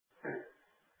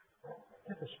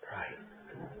Let us pray.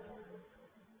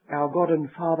 Our God and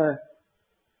Father,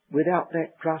 without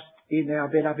that trust in our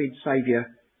beloved Saviour,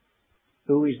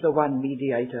 who is the one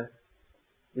mediator,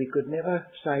 we could never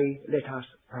say, let us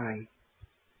pray,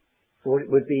 for it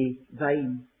would be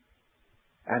vain,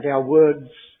 and our words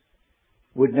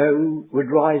would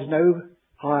rise no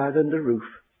higher than the roof.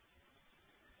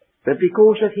 But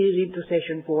because of his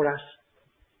intercession for us,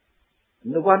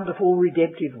 and the wonderful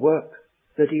redemptive work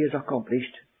that he has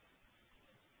accomplished,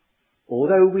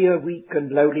 although we are weak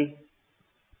and lowly,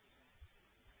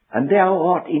 and thou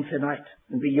art infinite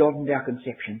and beyond our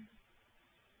conception,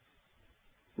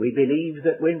 we believe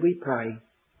that when we pray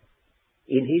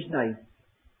in his name,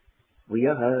 we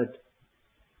are heard.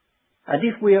 And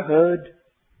if we are heard,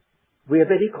 we are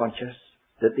very conscious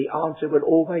that the answer will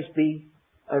always be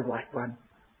a right one.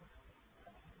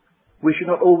 We should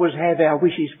not always have our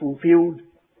wishes fulfilled,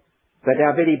 but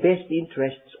our very best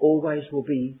interests always will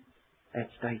be at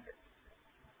stake.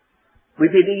 We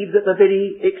believe that the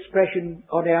very expression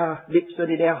on our lips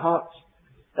and in our hearts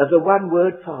of the one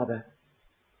word Father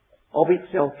of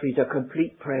itself is a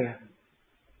complete prayer.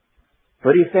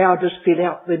 But if thou dost fill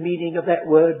out the meaning of that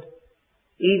word,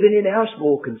 even in our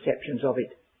small conceptions of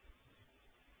it,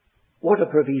 what a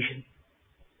provision,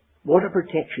 what a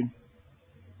protection,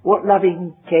 what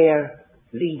loving care,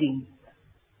 leading,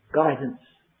 guidance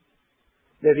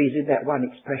there is in that one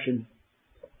expression,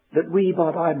 that we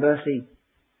by thy mercy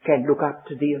can look up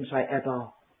to thee and say, Abba,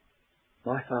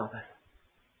 my Father.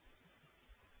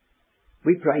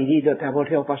 We pray thee that thou wilt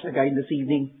help us again this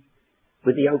evening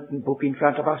with the open book in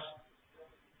front of us,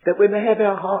 that we may have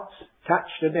our hearts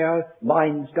touched and our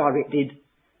minds directed,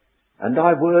 and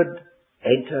thy word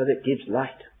enter that gives light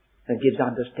and gives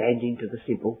understanding to the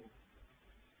simple.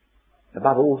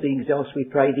 Above all things else we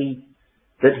pray thee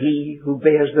that he who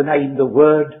bears the name, the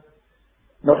Word,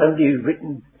 not only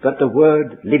written, but the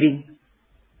Word living,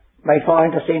 may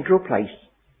find a central place,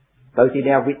 both in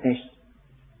our witness,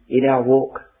 in our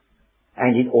walk,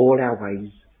 and in all our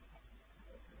ways.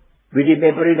 We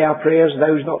remember in our prayers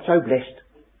those not so blessed,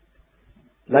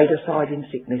 laid aside in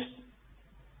sickness,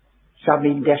 some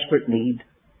in desperate need,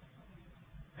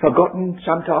 forgotten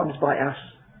sometimes by us,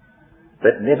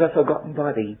 but never forgotten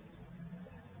by thee.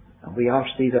 And we ask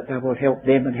thee that thou wilt help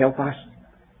them and help us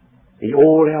in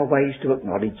all our ways to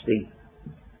acknowledge thee,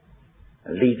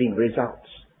 and leaving results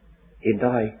in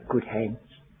thy good hands.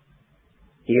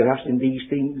 Hear us in these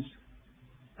things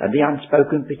and the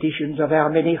unspoken petitions of our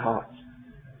many hearts,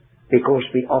 because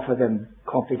we offer them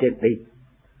confidently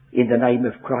in the name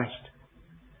of Christ,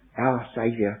 our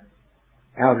Saviour,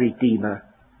 our Redeemer,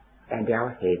 and our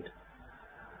Head.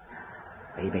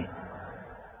 Amen.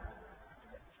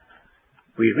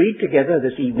 We read together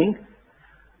this evening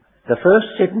the first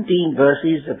 17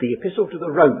 verses of the Epistle to the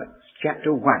Romans,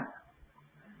 chapter 1.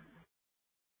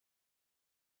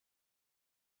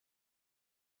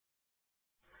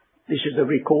 This is a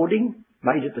recording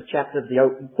made at the chapter of the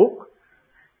open book,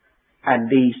 and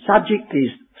the subject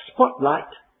is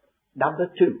Spotlight number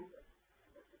 2.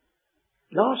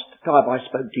 Last time I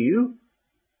spoke to you,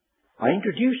 I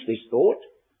introduced this thought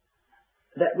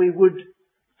that we would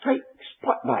take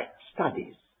spotlight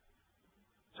studies,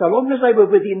 so long as they were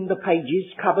within the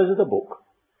pages, covers of the book.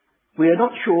 We are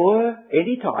not sure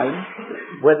any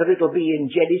time whether it'll be in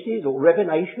Genesis or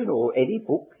Revelation or any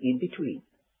book in between.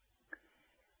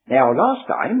 Now, last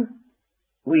time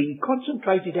we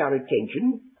concentrated our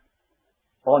attention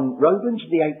on Romans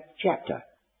the 8th chapter,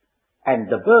 and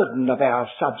the burden of our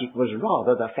subject was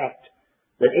rather the fact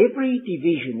that every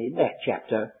division in that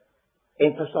chapter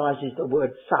emphasizes the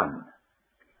word Son.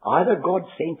 Either God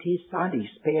sent his Son, he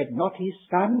spared not his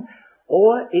Son,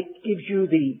 or it gives you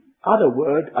the other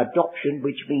word, adoption,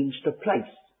 which means to place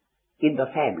in the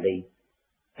family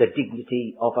the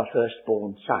dignity of a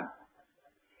firstborn son.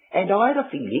 And I had a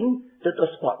feeling that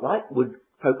the spotlight would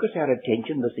focus our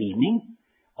attention this evening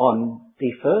on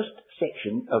the first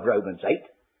section of Romans 8,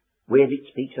 where it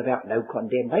speaks about no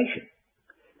condemnation.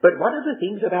 But one of the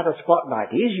things about a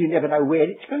spotlight is you never know where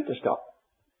it's going to stop.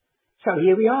 So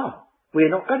here we are. We're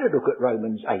not going to look at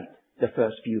Romans 8, the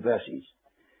first few verses.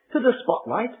 So the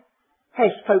spotlight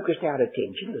has focused our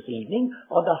attention this evening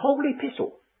on the whole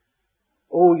epistle.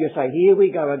 Oh, you say, here we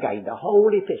go again, the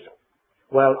whole epistle.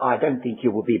 Well, I don't think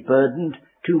you will be burdened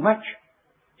too much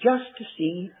just to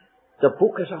see the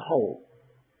book as a whole.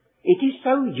 It is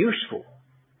so useful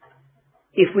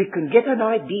if we can get an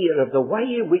idea of the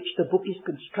way in which the book is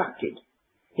constructed,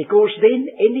 because then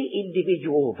any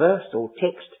individual verse or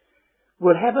text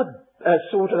will have a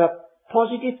sort of a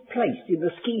positive place in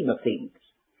the scheme of things.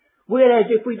 Whereas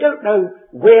if we don't know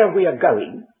where we are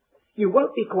going, you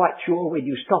won't be quite sure when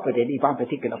you stop at any one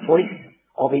particular point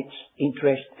of its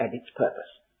interest and its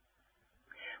purpose.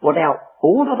 Well now,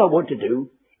 all that I want to do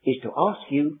is to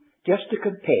ask you just to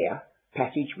compare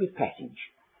passage with passage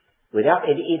without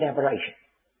any elaboration.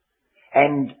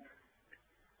 And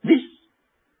this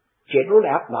general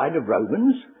outline of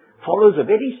Romans follows a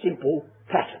very simple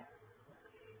pattern.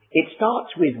 It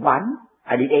starts with one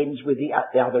and it ends with the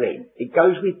other end. It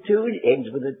goes with two and it ends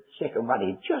with the second one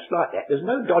end. Just like that. There's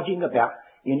no dodging about.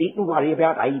 You needn't worry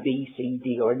about A, B, C,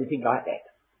 D or anything like that.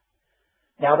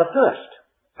 Now the first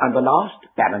and the last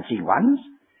balancing ones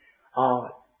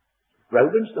are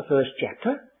Romans the first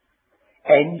chapter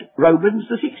and Romans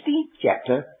the 16th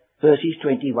chapter, verses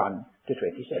 21 to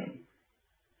 27.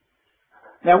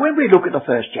 Now when we look at the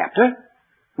first chapter,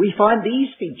 we find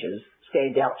these features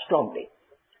stand out strongly.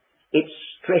 It's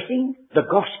stressing the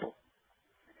gospel.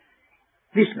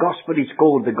 This gospel is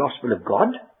called the gospel of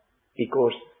God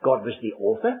because God was the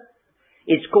author.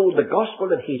 It's called the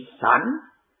gospel of his Son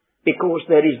because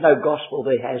there is no gospel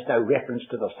that has no reference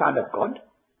to the Son of God.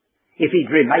 If he'd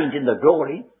remained in the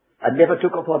glory and never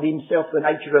took upon himself the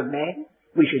nature of man,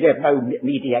 we should have no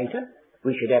mediator.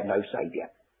 We should have no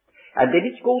saviour. And then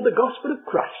it's called the gospel of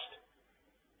Christ.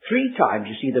 3 times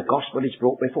you see the gospel is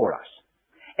brought before us.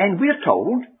 And we're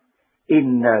told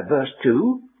in verse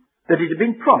 2 that it had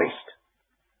been promised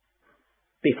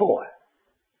before.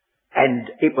 And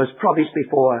it was promised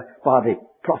before by the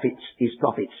prophets, his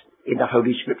prophets, in the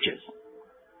Holy Scriptures.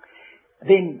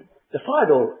 Then the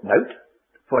final note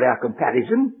for our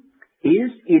comparison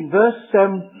is in verse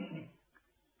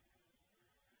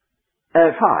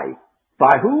 5.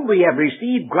 By whom we have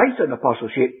received grace and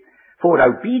apostleship for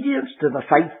obedience to the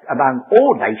faith among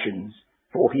all nations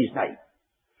for his name.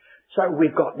 So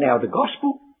we've got now the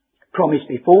gospel promised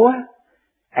before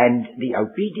and the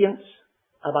obedience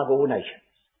among all nations.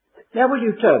 Now will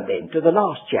you turn then to the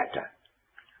last chapter?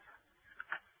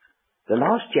 The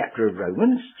last chapter of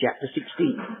Romans, chapter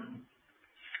 16.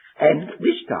 And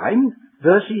this time,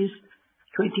 verses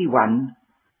 21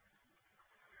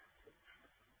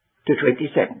 to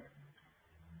 27.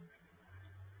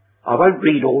 I won't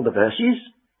read all the verses,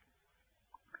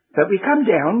 but we come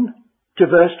down to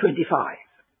verse 25.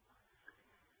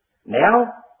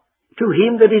 Now, to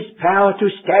him that is power to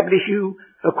establish you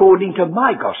according to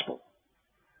my gospel.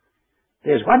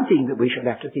 There's one thing that we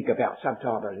shall have to think about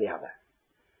sometime or the other.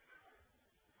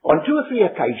 On 2 or 3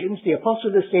 occasions, the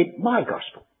apostle has said, my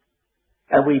gospel.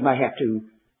 And we may have to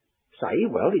say,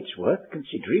 well, it's worth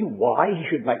considering why he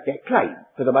should make that claim.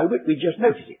 For the moment, we just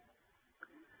notice it.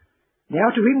 Now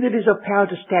to him that is of power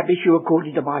to establish you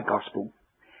according to my gospel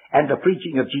and the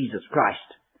preaching of Jesus Christ,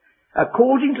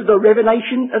 according to the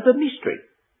revelation of the mystery.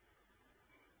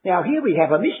 Now here we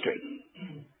have a mystery.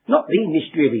 Not the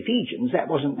mystery of Ephesians,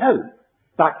 that wasn't known,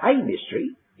 but a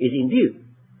mystery is in view.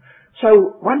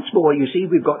 So once more, you see,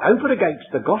 we've got over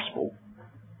against the gospel,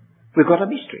 we've got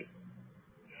a mystery.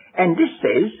 And this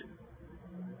says,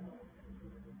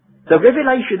 the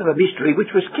revelation of a mystery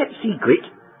which was kept secret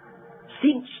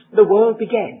since the world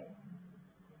began.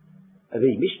 The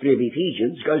mystery of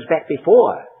Ephesians goes back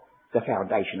before the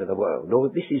foundation of the world.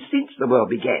 Lord, this is since the world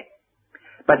began.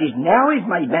 But is now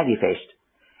made manifest,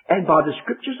 and by the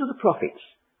scriptures of the prophets.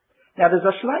 Now there's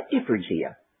a slight difference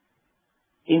here.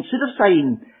 Instead of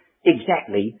saying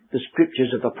exactly the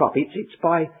scriptures of the prophets, it's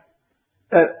by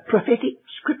prophetic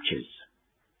scriptures.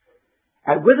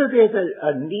 And whether there's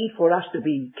a need for us to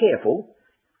be careful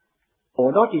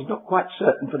or not is not quite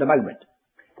certain for the moment.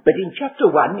 But in chapter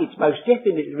 1, it's most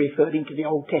definitely referring to the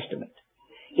Old Testament.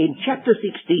 In chapter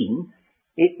 16,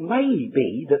 it may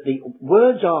be that the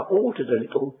words are altered a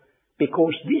little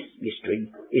because this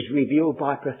mystery is revealed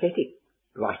by prophetic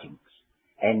writings.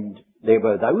 And there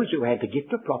were those who had the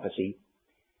gift of prophecy,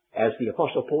 as the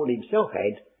Apostle Paul himself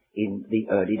had in the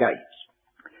early days.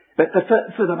 But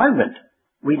for the moment,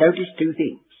 we notice 2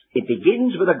 things. It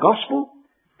begins with a gospel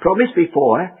promised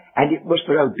before, and it was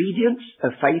for obedience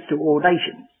of faith to all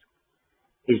nations.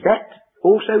 Is that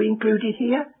also included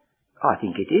here? I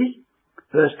think it is.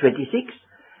 Verse 26,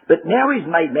 but now is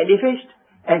made manifest,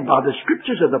 and by the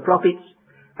scriptures of the prophets,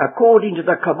 according to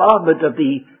the commandment of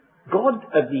the God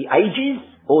of the ages,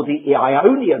 or the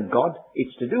Ionian God,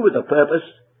 it's to do with a purpose,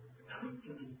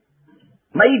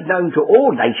 made known to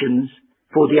all nations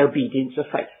for the obedience of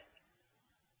faith.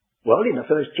 Well, in the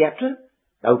first chapter,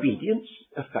 obedience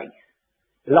of faith.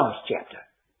 Last chapter.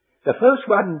 The first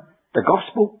one, the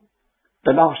gospel.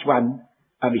 The last one,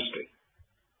 a mystery.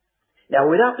 Now,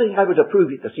 without being able to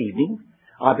prove it this evening,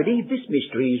 I believe this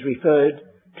mystery is referred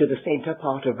to the centre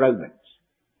part of Romans.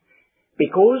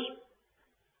 Because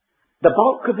the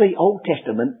bulk of the Old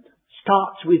Testament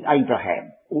starts with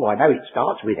Abraham. Oh, I know it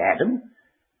starts with Adam.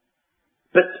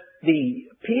 But the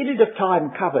period of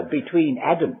time covered between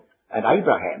Adam and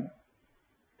Abraham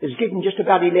is given just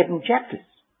about 11 chapters.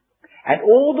 And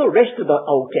all the rest of the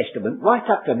Old Testament, right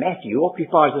up to Matthew,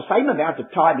 occupies the same amount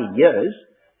of time in years.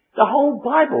 The whole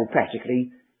Bible practically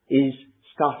is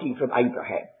starting from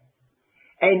Abraham.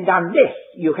 And unless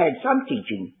you had some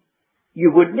teaching,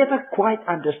 you would never quite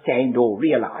understand or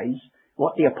realize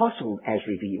what the apostle has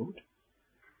revealed.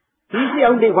 He's the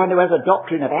only one who has a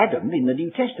doctrine of Adam in the New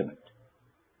Testament.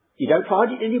 You don't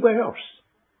find it anywhere else.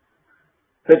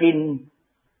 But in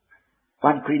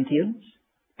 1 Corinthians,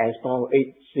 as Paul,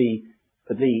 it's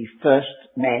the first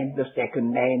man, the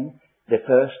second man, the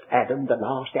first Adam, the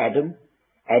last Adam,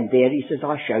 and there he says,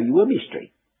 I show you a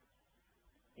mystery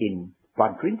in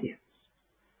 1 Corinthians.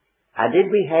 And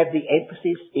then we have the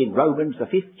emphasis in Romans, the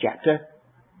 5th chapter,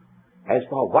 as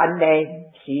by one man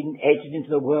sin entered into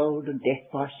the world and death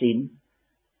by sin.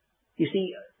 You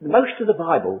see, most of the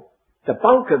Bible, the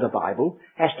bulk of the Bible,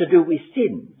 has to do with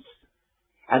sins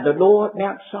and the law at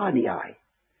Mount Sinai,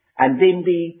 and then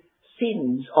the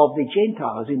sins of the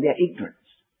Gentiles in their ignorance.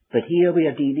 But here we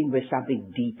are dealing with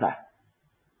something deeper.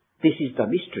 This is the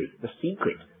mystery, the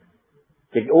secret.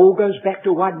 That it all goes back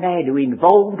to one man who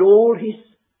involved all his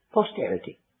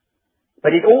posterity.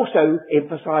 But it also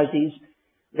emphasizes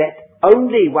that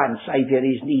only one Saviour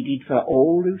is needed for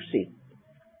all who sin.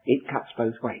 It cuts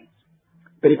both ways.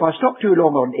 But if I stop too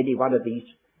long on any one of these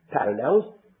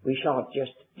parallels, we shan't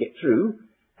just get through,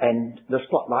 and the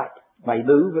spotlight may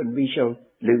move and we shall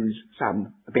lose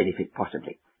some benefit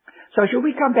possibly. So shall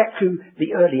we come back to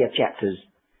the earlier chapters,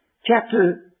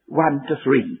 chapter 1 to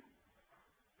 3.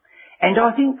 And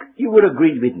I think you will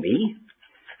agree with me,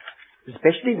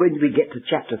 especially when we get to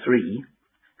chapter 3,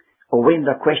 or when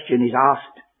the question is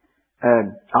asked,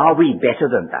 are we better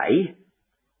than they?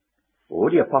 Or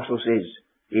the apostle says,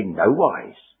 in no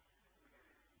wise.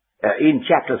 In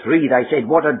chapter 3 they said,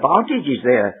 what advantage is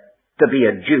there to be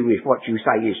a Jew if what you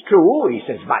say is true? Oh, he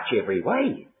says, much every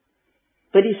way.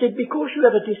 But he said, because you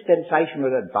have a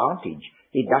dispensational advantage,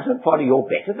 it doesn't follow you're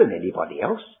better than anybody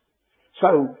else.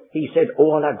 So he said,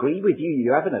 oh, I'll agree with you,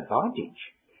 you have an advantage.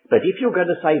 But if you're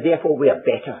going to say, therefore we are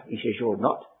better, he says, you're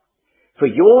not. For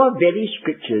your very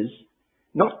scriptures,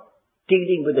 not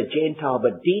dealing with a Gentile,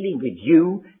 but dealing with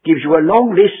you, gives you a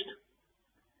long list.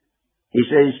 He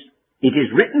says, it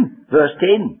is written, verse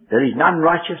 10, there is none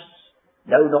righteous,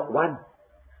 no, not one.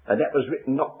 And that was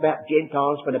written not about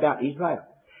Gentiles, but about Israel.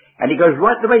 And he goes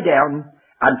right the way down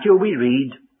until we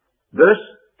read verse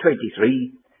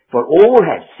 23, for all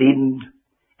have sinned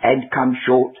and come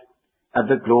short of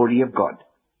the glory of God.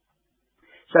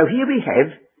 So here we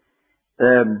have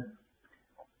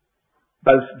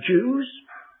both Jews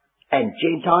and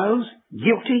Gentiles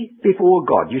guilty before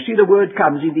God. You see the word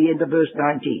comes in the end of verse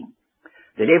 19.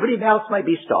 That every mouth may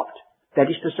be stopped, that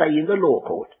is to say in the law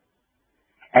court,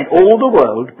 and all the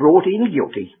world brought in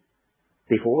guilty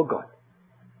before God.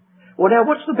 Well, now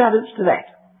what's the balance to that?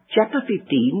 Chapter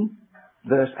 15,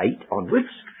 verse 8 onwards.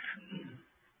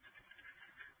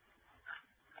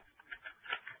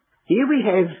 Here we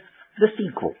have the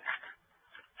sequel.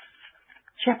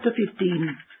 Chapter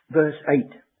 15, verse 8.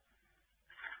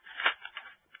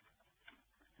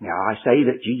 Now I say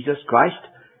that Jesus Christ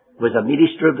was a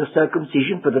minister of the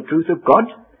circumcision for the truth of God,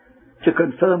 to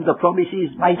confirm the promises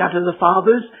made unto the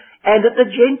fathers, and that the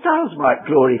Gentiles might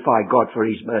glorify God for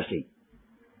his mercy.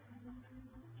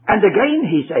 And again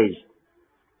he says,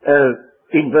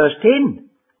 in verse 10,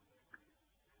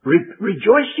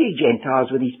 rejoice ye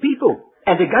Gentiles with his people.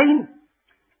 And again,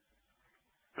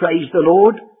 praise the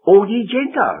Lord, all ye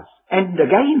Gentiles. And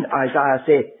again Isaiah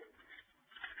said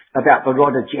about the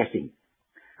rod of Jesse.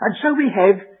 And so we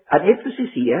have an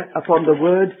emphasis here upon the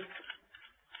word,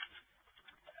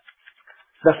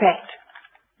 the fact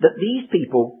that these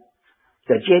people,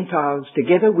 the Gentiles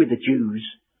together with the Jews,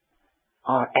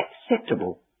 are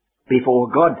acceptable before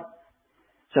God.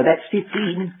 So that's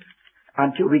 15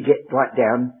 until we get right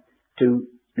down to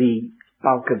the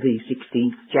bulk of the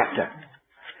 16th chapter.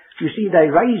 You see, they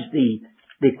raised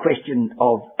the question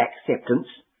of acceptance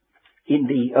in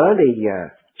the early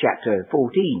chapter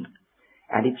 14,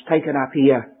 and it's taken up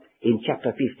here in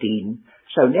chapter 15.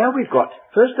 So now we've got,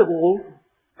 first of all,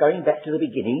 going back to the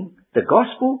beginning, the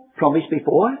gospel promised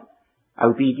before,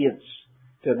 obedience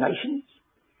to the nations,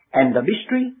 and the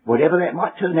mystery, whatever that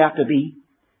might turn out to be,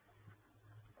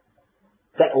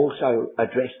 that also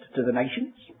addressed to the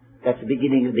nations. That's the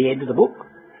beginning and the end of the book.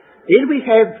 Then we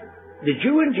have the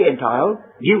Jew and Gentile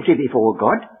guilty before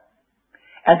God.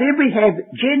 And then we have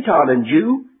Gentile and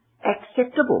Jew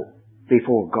acceptable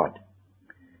before God.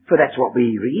 For that's what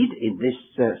we read in this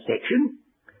section,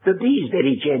 that these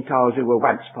very Gentiles who were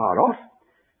once far off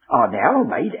are now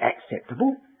made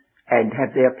acceptable and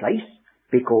have their place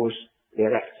because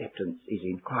their acceptance is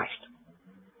in Christ.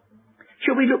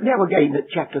 Shall we look now again at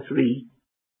chapter 3,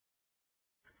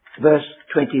 verse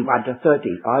 21 to 30.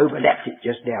 I overlapped it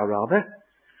just now rather.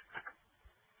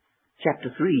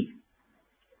 Chapter 3,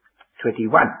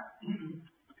 21.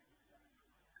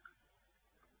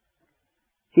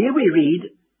 Here we read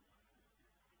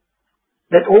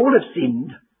that all have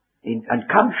sinned and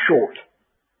come short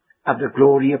of the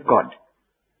glory of God.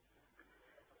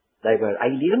 They were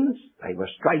aliens, they were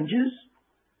strangers,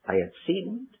 they had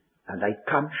sinned, and they'd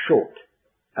come short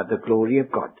of the glory of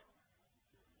God.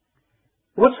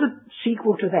 What's the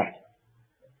sequel to that?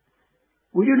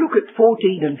 Will you look at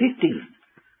 14 and 15,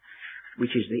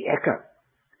 which is the echo.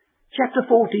 Chapter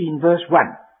 14, verse 1.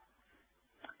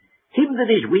 Him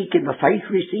that is weak in the faith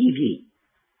receive ye,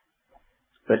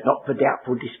 but not for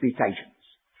doubtful disputations.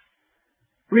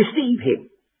 Receive him.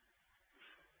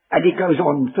 And he goes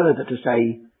on further to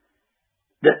say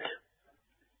that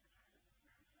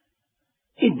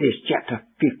in this chapter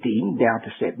 15 down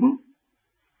to 7,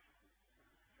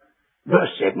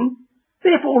 verse 7,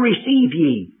 therefore receive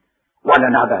ye one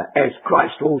another as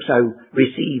Christ also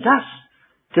received us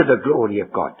to the glory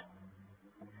of God.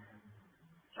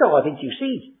 So I think you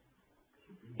see,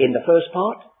 in the first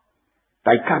part,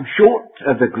 they come short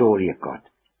of the glory of God.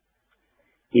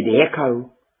 In the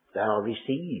echo, they are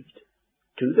received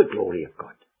to the glory of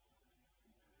God.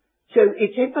 So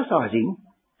it's emphasizing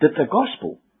that the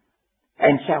gospel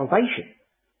and salvation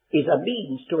is a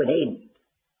means to an end.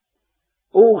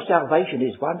 All salvation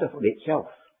is wonderful itself.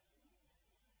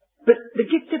 But the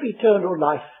gift of eternal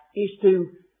life is to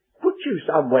put you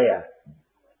somewhere,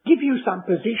 give you some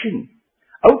position,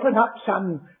 open up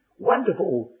some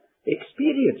wonderful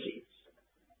experiences,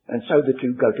 and so the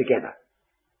two go together.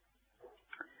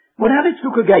 Well, now let's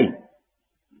look again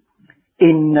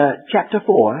in chapter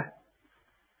 4,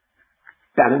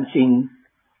 balancing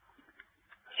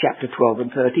chapter 12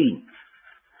 and 13.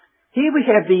 Here we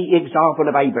have the example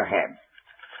of Abraham,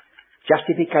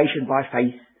 justification by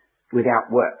faith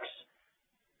without works.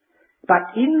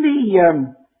 But in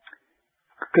the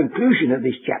conclusion of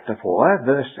this chapter 4,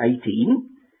 verse 18,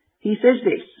 he says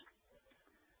this,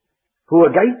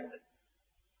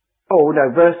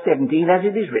 verse 17, as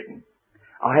it is written,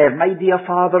 I have made thee a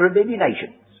father of many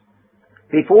nations,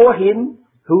 before him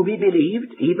whom he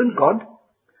believed, even God,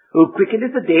 who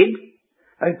quickeneth the dead,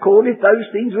 and calleth those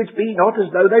things which be not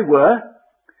as though they were,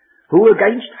 who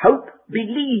against hope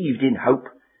believed in hope,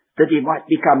 that he might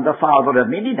become the father of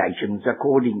many nations,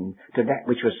 according to that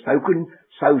which was spoken,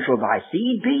 so shall thy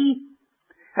seed be.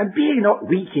 And being not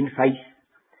weak in faith,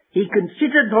 he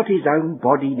considered not his own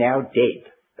body now dead,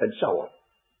 and so on.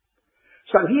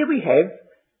 So here we have,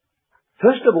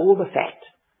 first of all, the fact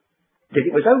that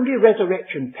it was only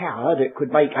resurrection power that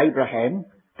could make Abraham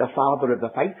the father of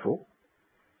the faithful.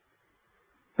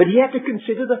 But he had to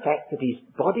consider the fact that his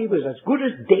body was as good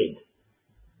as dead,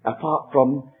 apart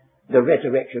from the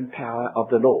resurrection power of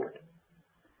the Lord.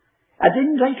 And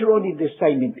then later on in this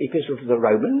same epistle to the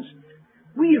Romans,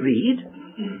 we read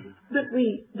that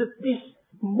this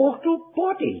mortal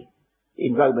body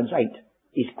in Romans 8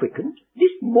 is quickened,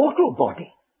 this mortal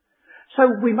body. So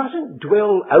we mustn't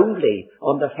dwell only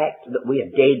on the fact that we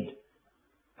are dead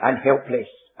and helpless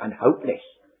and hopeless.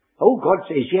 Oh, God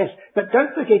says yes, but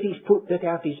don't forget he's put at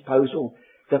our disposal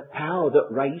the power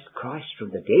that raised Christ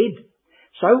from the dead.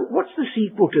 So what's the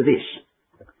sequel to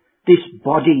this? This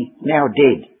body now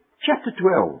dead. Chapter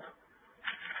 12.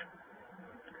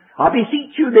 I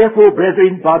beseech you therefore,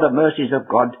 brethren, by the mercies of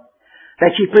God,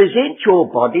 that ye present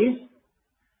your bodies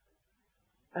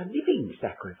a living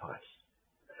sacrifice.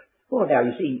 Well, now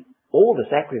you see, all the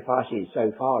sacrifices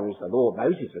so far as the law of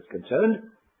Moses was concerned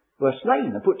were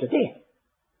slain and put to death.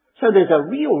 So there's a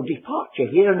real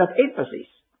departure here and of emphasis.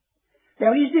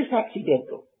 Now, is this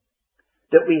accidental?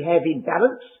 That we have in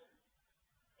balance,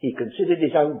 he considered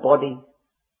his own body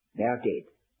now dead.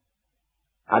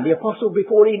 And the apostle,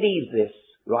 before he leaves this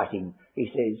writing, he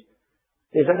says,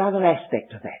 there's another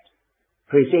aspect of that.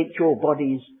 Present your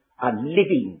bodies a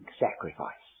living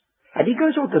sacrifice. And he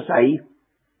goes on to say,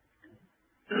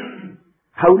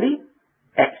 holy,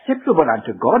 acceptable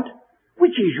unto God,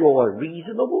 which is your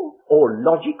reasonable or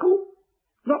logical,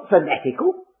 not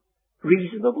fanatical,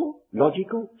 reasonable,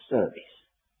 logical service.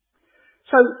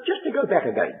 So, just to go back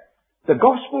again, the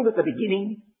gospel at the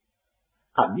beginning,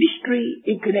 a mystery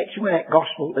in connection with that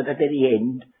gospel at the very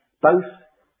end, both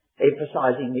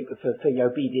emphasizing it for the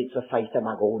obedience of faith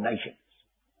among all nations.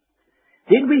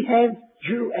 Then we have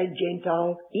Jew and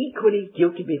Gentile equally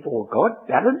guilty before God,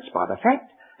 balanced by the fact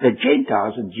that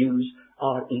Gentiles and Jews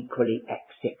are equally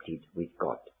accepted with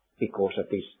God because of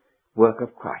this work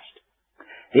of Christ.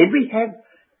 Then we have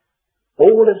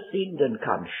all have sinned and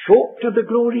come short to the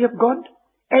glory of God,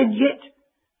 and yet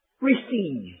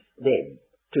receive them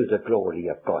to the glory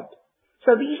of God.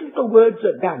 So these little words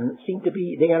that balance seem to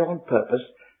be there on purpose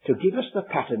to give us the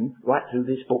pattern right through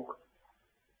this book.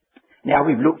 Now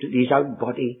we've looked at his own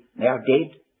body, now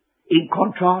dead, in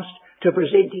contrast to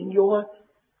presenting your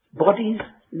bodies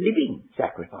living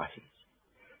sacrifices.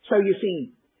 So you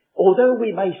see, although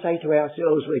we may say to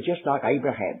ourselves we're just like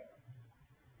Abraham,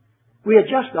 we are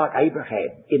just like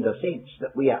Abraham in the sense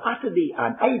that we are utterly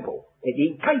unable and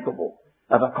incapable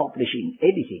of accomplishing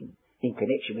anything in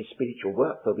connection with spiritual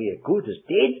work, for we are good as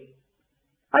dead.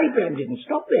 Abraham didn't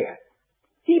stop there.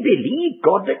 He believed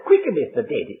God that quickeneth the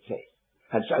dead, it says.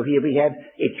 And so here we have,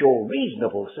 it's your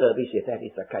reasonable service, if that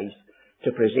is the case,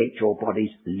 to present your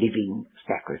bodies living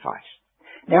sacrifice.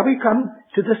 Now we come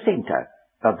to the centre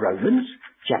of Romans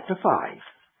chapter 5.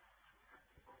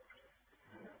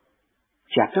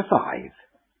 Chapter 5.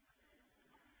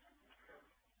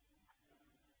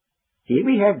 Here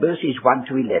we have verses 1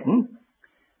 to 11.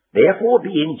 Therefore,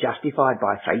 being justified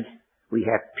by faith, we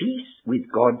have peace with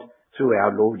God through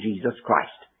our Lord Jesus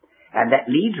Christ. And that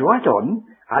leads right on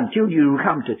until you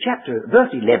come to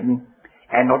verse 11.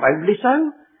 And not only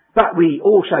so, but we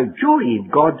also joy in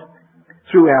God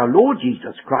through our Lord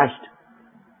Jesus Christ,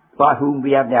 by whom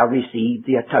we have now received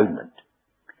the atonement.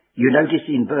 You notice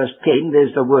in verse 10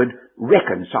 there's the word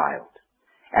reconciled.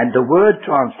 And the word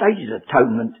translated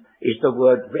atonement is the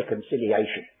word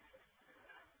reconciliation.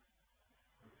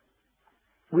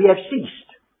 We have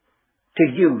ceased to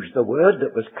use the word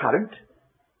that was current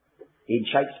in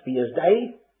Shakespeare's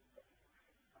day.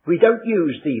 We don't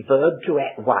use the verb to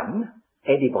at one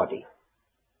anybody.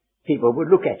 People would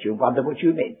look at you and wonder what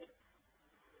you meant.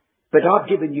 But I've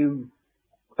given you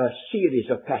a series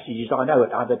of passages I know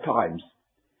at other times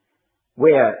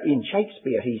where in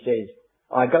Shakespeare he says,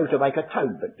 I go to make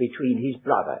atonement between his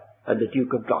brother and the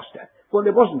Duke of Gloucester. Well,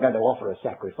 he wasn't going to offer a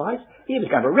sacrifice. He was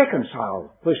going to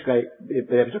reconcile.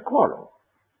 There was a quarrel.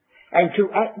 And to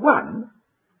at one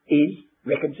is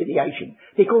reconciliation,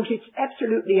 because it's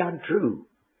absolutely untrue.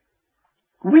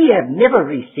 We have never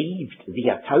received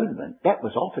the atonement that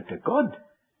was offered to God.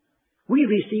 We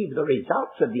receive the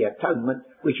results of the atonement,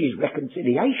 which is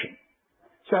reconciliation.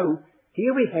 So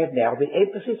here we have now the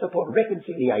emphasis upon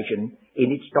reconciliation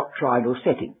in its doctrinal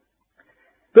setting.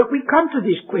 But we come to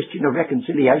this question of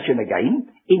reconciliation again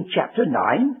in chapter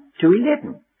 9 to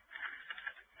 11.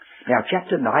 Now,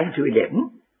 chapter 9 to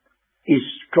 11 is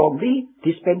strongly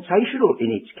dispensational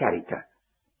in its character.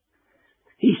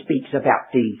 He speaks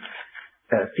about the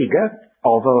figure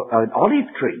of an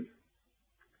olive tree.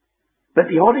 But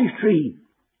the olive tree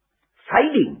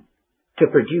failing to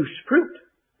produce fruit.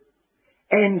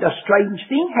 And a strange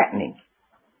thing happening,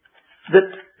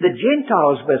 that the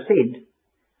Gentiles were said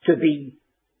to be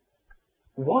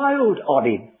wild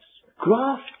olives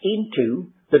grafted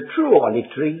into the true olive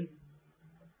tree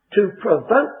to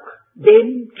provoke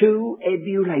them to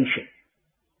emulation.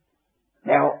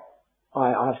 Now,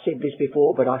 I've said this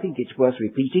before, but I think it's worth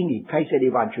repeating in case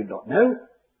anyone should not know.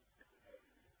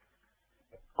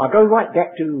 I go right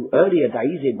back to earlier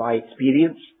days in my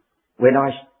experience when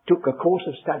I took a course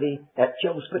of study at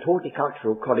Chelmsford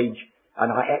Horticultural College,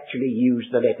 and I actually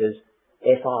used the letters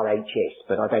FRHS,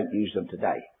 but I don't use them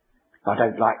today. I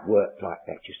don't like work like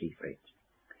that, you see, friends.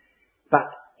 But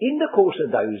in the course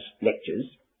of those lectures,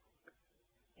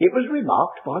 it was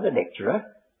remarked by the lecturer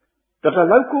that a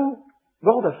local,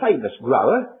 rather famous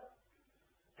grower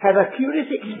had a curious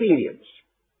experience.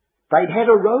 They'd had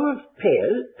a row of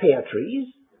pear trees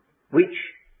which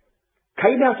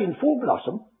came out in full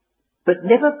blossom but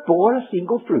never bore a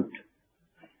single fruit.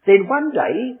 Then one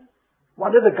day,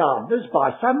 one of the gardeners, by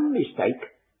some mistake,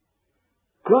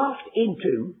 grafted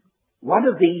into one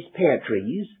of these pear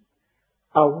trees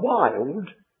a wild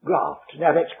graft.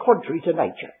 Now that's contrary to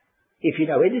nature. If you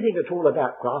know anything at all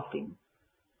about grafting,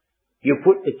 you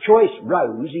put the choice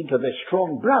rose into the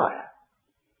strong briar.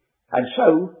 And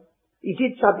so, he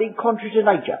did something contrary to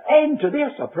nature. And to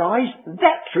their surprise,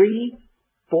 that tree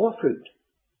bore fruit.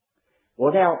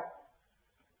 Well now,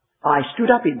 I stood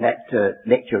up in that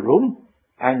lecture room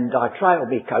and I trailed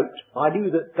my coat. I knew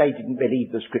that they didn't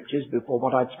believe the scriptures before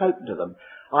what I'd spoken to them.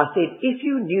 I said, if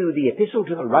you knew the epistle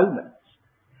to the Romans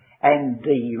and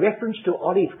the reference to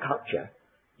olive culture,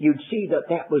 you'd see that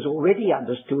that was already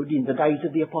understood in the days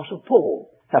of the Apostle Paul.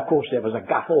 Of course, there was a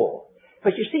guffaw.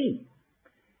 But you see,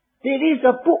 there is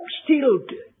a book still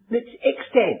that's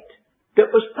extant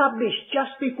that was published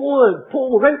just before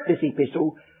Paul wrote this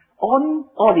epistle on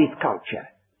olive culture.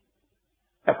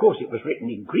 Of course, it was written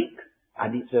in Greek,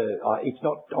 and it's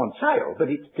not on sale, but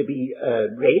it's to be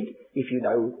read if you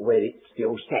know where it's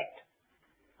still set.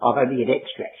 I've only had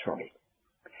extracts from it.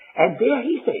 And there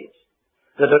he says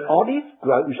that an olive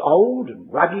grows old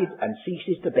and rugged and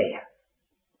ceases to bear.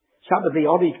 Some of the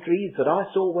olive trees that I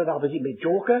saw when I was in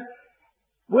Majorca,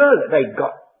 well, they've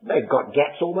got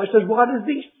gaps almost as wide as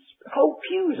these whole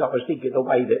pews. I was thinking the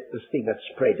way that this thing had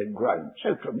spread and grown.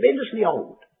 So tremendously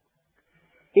old.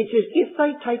 It says if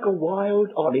they take a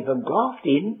wild olive and graft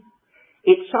in,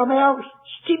 it somehow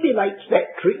stimulates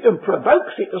that tree and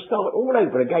provokes it to start all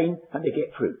over again and to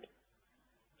get fruit.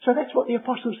 So that's what the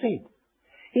apostle said.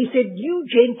 He said, you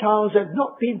Gentiles have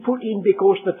not been put in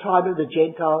because the time of the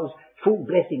Gentiles' full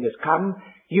blessing has come.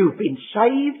 You've been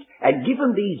saved and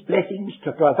given these blessings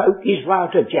to provoke Israel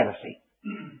to jealousy.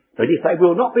 But if they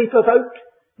will not be provoked,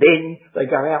 then they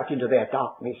go out into their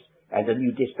darkness and a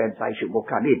new dispensation will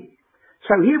come in.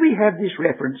 So here we have this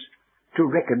reference to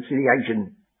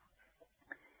reconciliation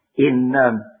in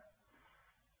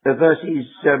verses,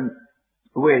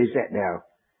 where is that now?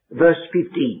 Verse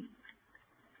 15.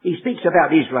 He speaks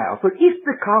about Israel. For if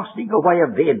the casting away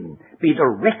of them be the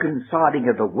reconciling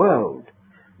of the world,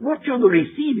 what shall the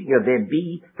receiving of them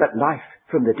be but life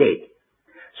from the dead?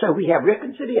 So we have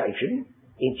reconciliation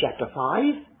in chapter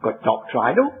 5, got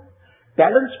doctrinal,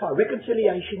 balanced by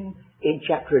reconciliation in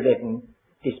chapter 11,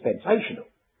 dispensational.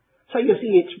 So you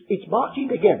see, it's marching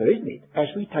together, isn't it, as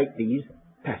we take these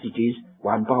passages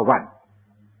one by one.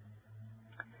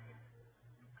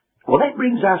 Well, that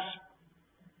brings us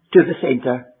to the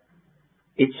centre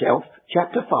itself,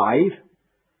 chapter 5,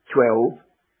 12,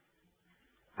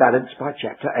 balanced by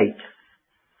chapter 8.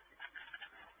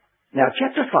 Now,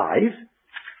 chapter 5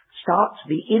 starts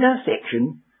the inner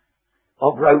section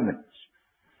of Romans,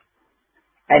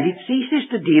 and it ceases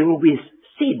to deal with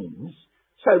sins,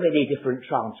 so many different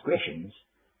transgressions,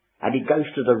 and it goes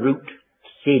to the root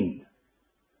sin,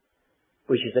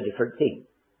 which is a different thing.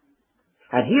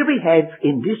 And here we have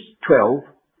in this 12,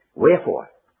 wherefore,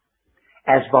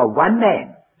 as by one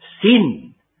man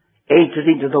sin entered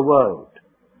into the world,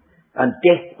 and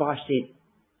death by sin.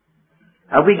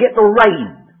 And we get the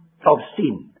reign of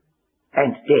sin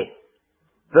and death.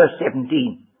 Verse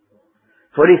 17.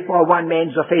 For if by one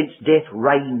man's offence death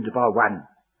reigned by one,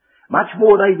 much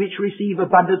more they which receive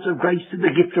abundance of grace and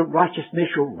the gift of righteousness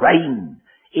shall reign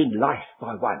in life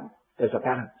by one. There's a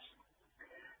balance.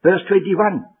 Verse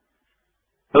 21.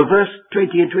 Verse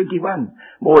 20 and 21.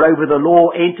 Moreover, the law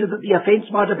entered that the offence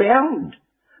might abound.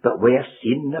 But where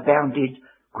sin abounded,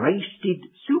 grace did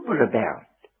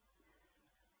superabound.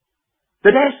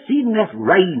 But as sin hath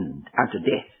reigned unto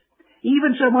death,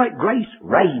 even so might grace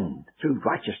reign through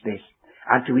righteousness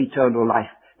unto eternal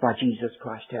life by Jesus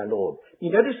Christ our Lord.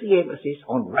 You notice the emphasis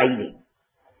on reigning.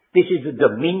 This is the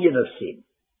dominion of sin.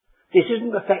 This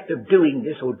isn't the fact of doing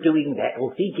this or doing that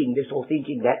or thinking this or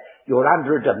thinking that. You're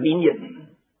under a dominion.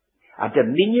 A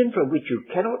dominion from which you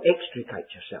cannot extricate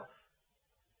yourself.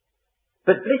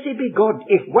 But blessed be God,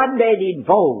 if one man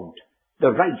involved the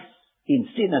race in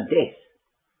sin and death,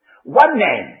 one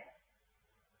man,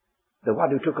 the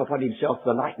one who took upon himself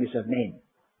the likeness of men,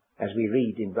 as we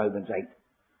read in Romans 8,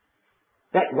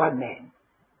 that one man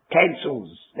cancels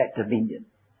that dominion,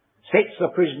 sets the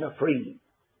prisoner free,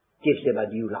 gives him a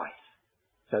new life.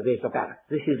 So there's a balance.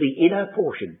 This is the inner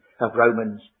portion of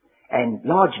Romans, and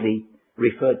largely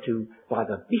referred to by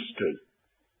the mystery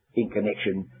in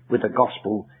connection with the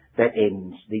gospel that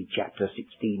ends the chapter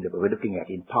 16 that we're looking at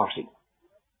in passing.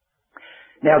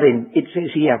 Now then, it says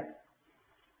here,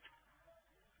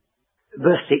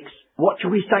 verse 6, what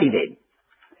shall we say then?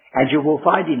 And you will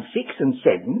find in 6 and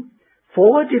 7,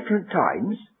 4 different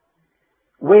times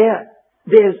where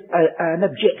there's an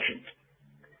objection.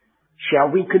 Shall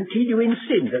we continue in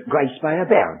sin that grace may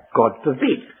abound? God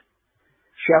forbid.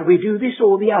 Shall we do this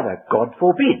or the other? God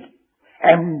forbid.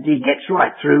 And he gets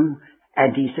right through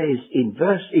and he says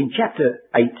in chapter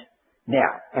 8,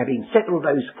 now, having settled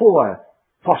those 4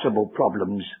 possible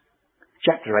problems,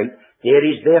 chapter 8, there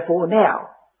is therefore now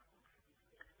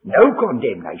no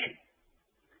condemnation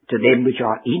to them which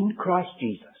are in Christ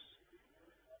Jesus.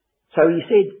 So he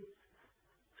said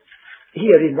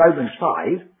here in Romans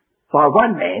 5, by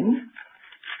one man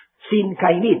sin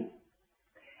came in.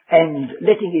 And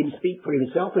letting him speak for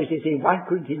himself, as it says in 1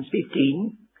 Corinthians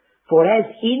 15, for as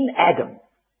in Adam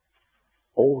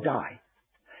all die,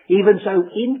 even so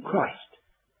in Christ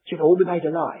should all be made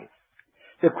alive.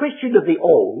 The question of the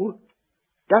all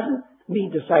doesn't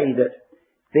mean to say that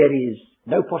there is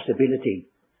no possibility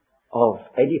of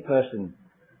any person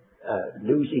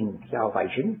losing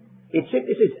salvation. It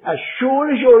simply says, as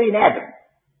sure as you're in Adam,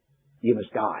 you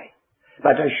must die.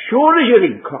 But as sure as you're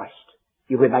in Christ,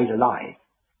 you'll be made alive.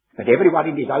 But everyone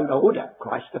in his own order,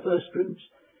 Christ the first fruits,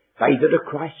 they that are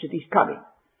Christ at his coming.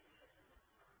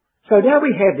 So now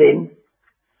we have then,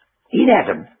 in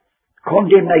Adam,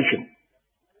 condemnation,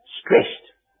 stressed.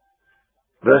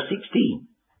 Verse 16,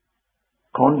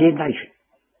 condemnation.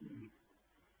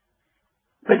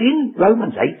 But in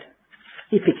Romans 8,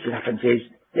 he picks it up and says,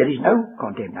 there is no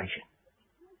condemnation.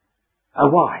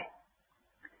 Why?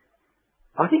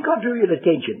 I think I drew your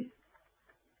attention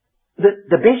that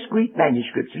the best Greek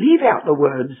manuscripts leave out the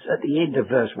words at the end of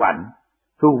verse 1,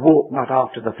 who walk not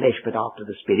after the flesh but after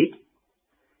the Spirit.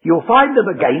 You'll find them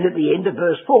again at the end of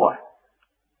verse 4.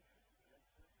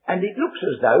 And it looks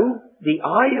as though the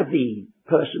eye of the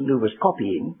person who was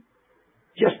copying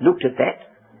just looked at that,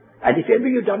 and if ever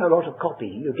you've done a lot of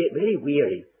copying, you get very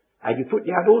weary, and you put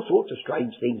down all sorts of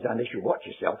strange things unless you watch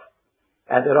yourself.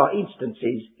 And there are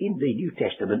instances in the New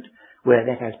Testament where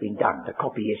that has been done. The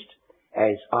copyist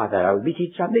has either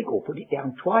omitted something or put it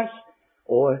down twice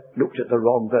or looked at the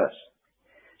wrong verse.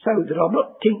 So that I'm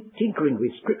not tinkering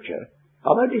with Scripture.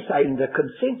 I'm only saying the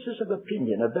consensus of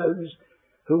opinion of those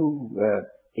who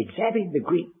examine the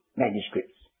Greek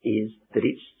manuscripts is that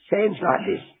it stands like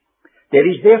this. There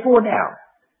is therefore now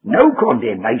no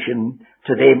condemnation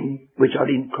to them which are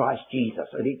in Christ Jesus.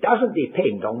 And it doesn't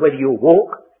depend on whether you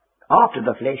walk after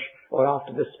the flesh or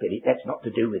after the Spirit. That's not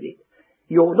to do with it.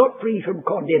 You're not free from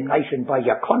condemnation by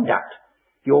your conduct.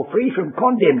 You're free from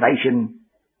condemnation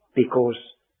because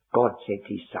God sent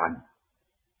his Son.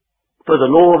 For the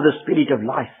law of the Spirit of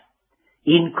life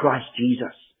in Christ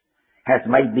Jesus hath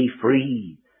made me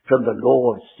free from the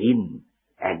law of sin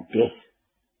and death.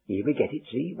 Here we get it,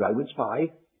 see, Romans 5.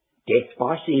 Death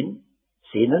by sin,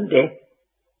 sin and death.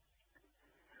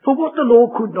 For what the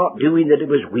law could not do in that it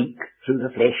was weak through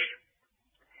the flesh.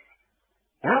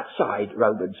 Outside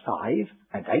Romans 5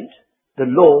 and 8, the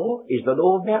law is the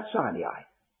law of Mount Sinai.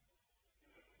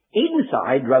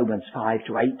 Inside Romans 5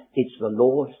 to 8, it's the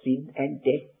law of sin and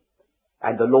death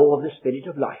and the law of the Spirit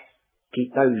of life.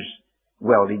 Keep those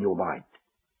well in your mind.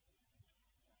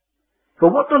 For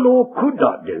what the law could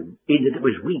not do, in that it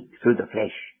was weak through the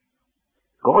flesh,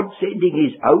 God sending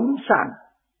his own Son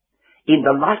in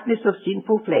the likeness of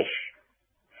sinful flesh,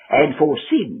 and for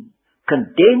sin,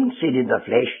 condemned sin in the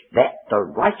flesh, that the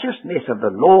righteousness of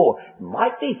the law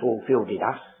might be fulfilled in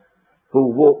us,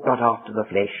 who walk not after the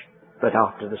flesh, but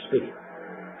after the Spirit.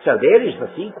 So there is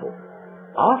the sequel.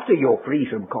 After you're free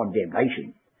from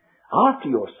condemnation, after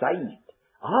you're saved,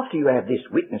 after you have this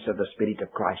witness of the Spirit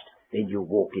of Christ, then you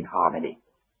walk in harmony.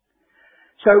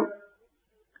 So,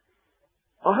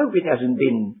 I hope it hasn't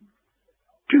been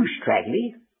too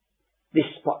straggly, this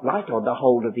spotlight on the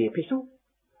whole of the epistle.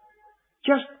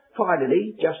 Just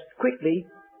finally, just quickly,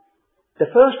 the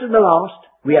first and the last,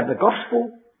 we have the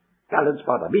gospel, balanced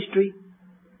by the mystery.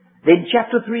 Then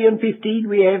chapter 3 and 15,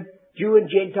 we have Jew and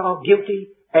Gentile guilty,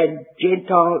 and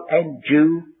Gentile and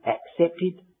Jew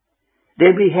accepted.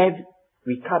 Then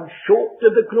we come short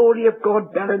of the glory of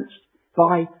God, balanced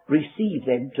by receive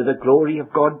them to the glory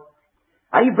of God.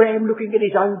 Abraham, looking at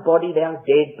his own body now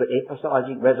dead, but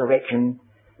emphasizing resurrection,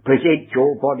 present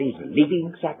your bodies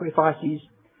living sacrifices.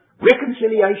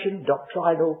 Reconciliation,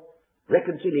 doctrinal.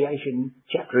 Reconciliation,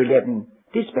 chapter 11,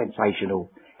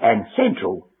 dispensational. And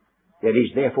central, there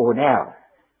is therefore now,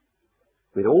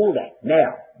 with all that,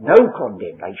 now, no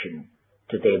condemnation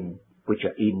to them which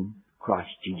are in Christ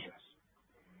Jesus.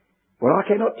 Well, I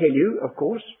cannot tell you, of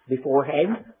course,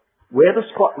 beforehand, where the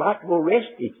spotlight will rest.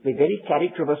 It's the very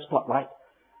character of a spotlight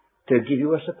to give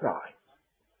you a surprise.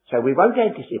 So we won't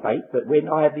anticipate, but when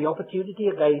I have the opportunity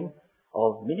again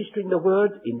of ministering the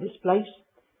word in this place,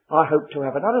 I hope to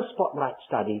have another spotlight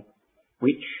study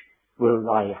which will,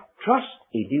 I trust,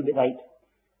 illuminate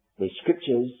the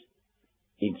Scriptures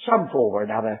in some form or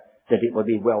another, that it will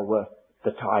be well worth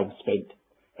the time spent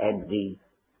and the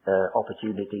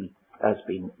opportunity has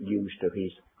been used to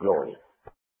his glory.